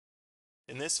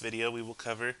In this video we will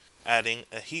cover adding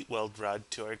a heat weld rod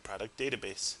to our product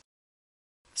database.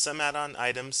 Some add-on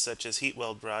items such as heat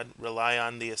weld rod rely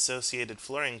on the associated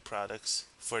flooring products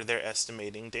for their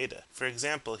estimating data. For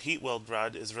example, heat weld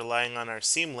rod is relying on our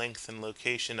seam length and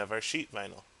location of our sheet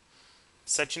vinyl.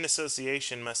 Such an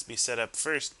association must be set up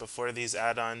first before these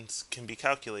add-ons can be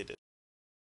calculated.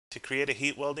 To create a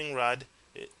heat welding rod,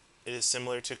 it is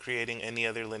similar to creating any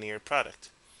other linear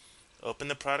product. Open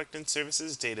the Product and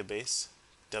Services database,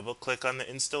 double-click on the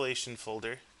Installation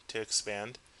folder to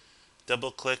expand,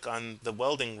 double-click on the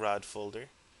Welding Rod folder,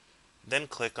 then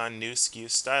click on New SKU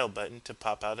Style button to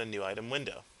pop out a new item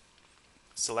window.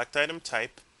 Select item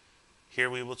type, here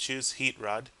we will choose Heat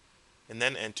Rod, and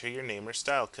then enter your name or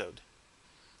style code.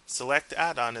 Select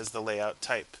Add-on as the layout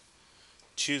type.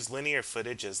 Choose Linear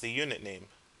Footage as the unit name.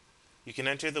 You can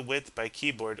enter the width by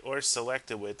keyboard or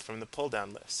select a width from the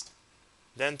pull-down list.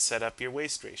 Then set up your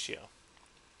waist ratio.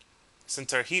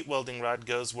 Since our heat welding rod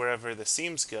goes wherever the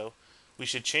seams go, we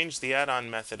should change the add-on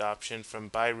method option from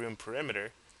by room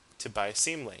perimeter to by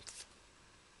seam length.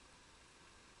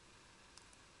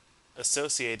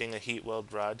 Associating a heat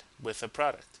weld rod with a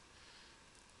product.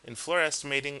 In floor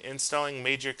estimating, installing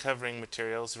major covering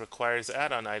materials requires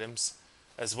add-on items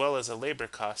as well as a labor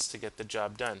cost to get the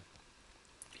job done.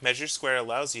 MeasureSquare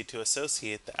allows you to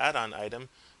associate the add-on item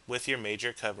with your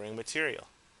major covering material.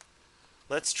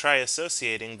 Let's try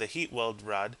associating the heat weld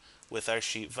rod with our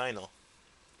sheet vinyl.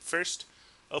 First,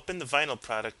 open the vinyl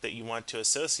product that you want to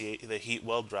associate the heat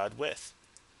weld rod with.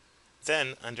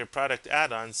 Then, under Product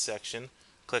Add-ons section,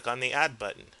 click on the Add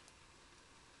button.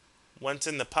 Once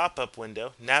in the pop-up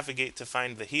window, navigate to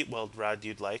find the heat weld rod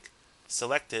you'd like,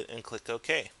 select it and click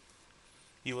OK.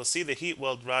 You will see the heat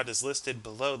weld rod is listed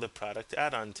below the product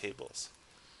add-on tables.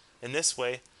 In this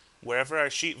way, wherever our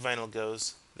sheet vinyl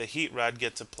goes, the heat rod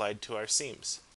gets applied to our seams.